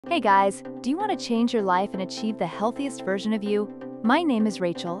Hey guys, do you want to change your life and achieve the healthiest version of you? My name is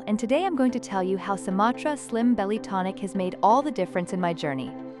Rachel, and today I'm going to tell you how Sumatra Slim Belly Tonic has made all the difference in my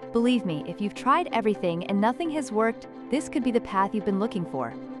journey. Believe me, if you've tried everything and nothing has worked, this could be the path you've been looking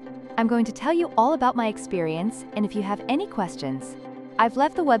for. I'm going to tell you all about my experience, and if you have any questions, I've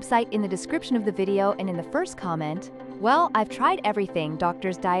left the website in the description of the video and in the first comment. Well, I've tried everything,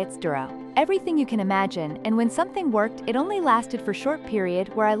 doctors, diets, duro, everything you can imagine, and when something worked, it only lasted for a short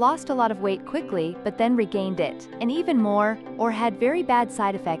period where I lost a lot of weight quickly but then regained it, and even more, or had very bad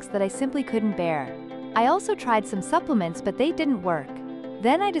side effects that I simply couldn't bear. I also tried some supplements but they didn't work.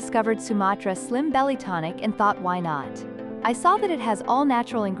 Then I discovered Sumatra Slim Belly Tonic and thought, why not? I saw that it has all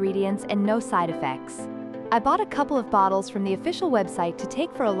natural ingredients and no side effects. I bought a couple of bottles from the official website to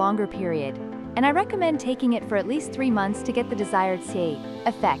take for a longer period, and I recommend taking it for at least 3 months to get the desired side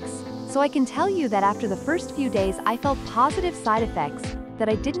effects. So I can tell you that after the first few days I felt positive side effects that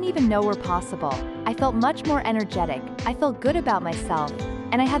I didn't even know were possible. I felt much more energetic, I felt good about myself,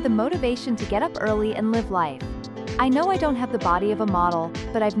 and I had the motivation to get up early and live life. I know I don't have the body of a model,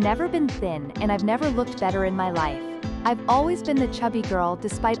 but I've never been thin and I've never looked better in my life. I've always been the chubby girl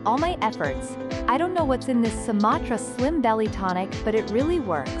despite all my efforts. I don't know what's in this Sumatra Slim Belly Tonic, but it really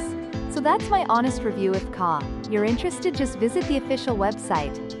works. So that's my honest review. If you're interested, just visit the official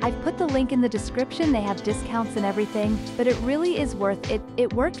website. I've put the link in the description. They have discounts and everything, but it really is worth it.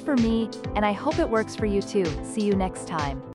 It worked for me, and I hope it works for you too. See you next time.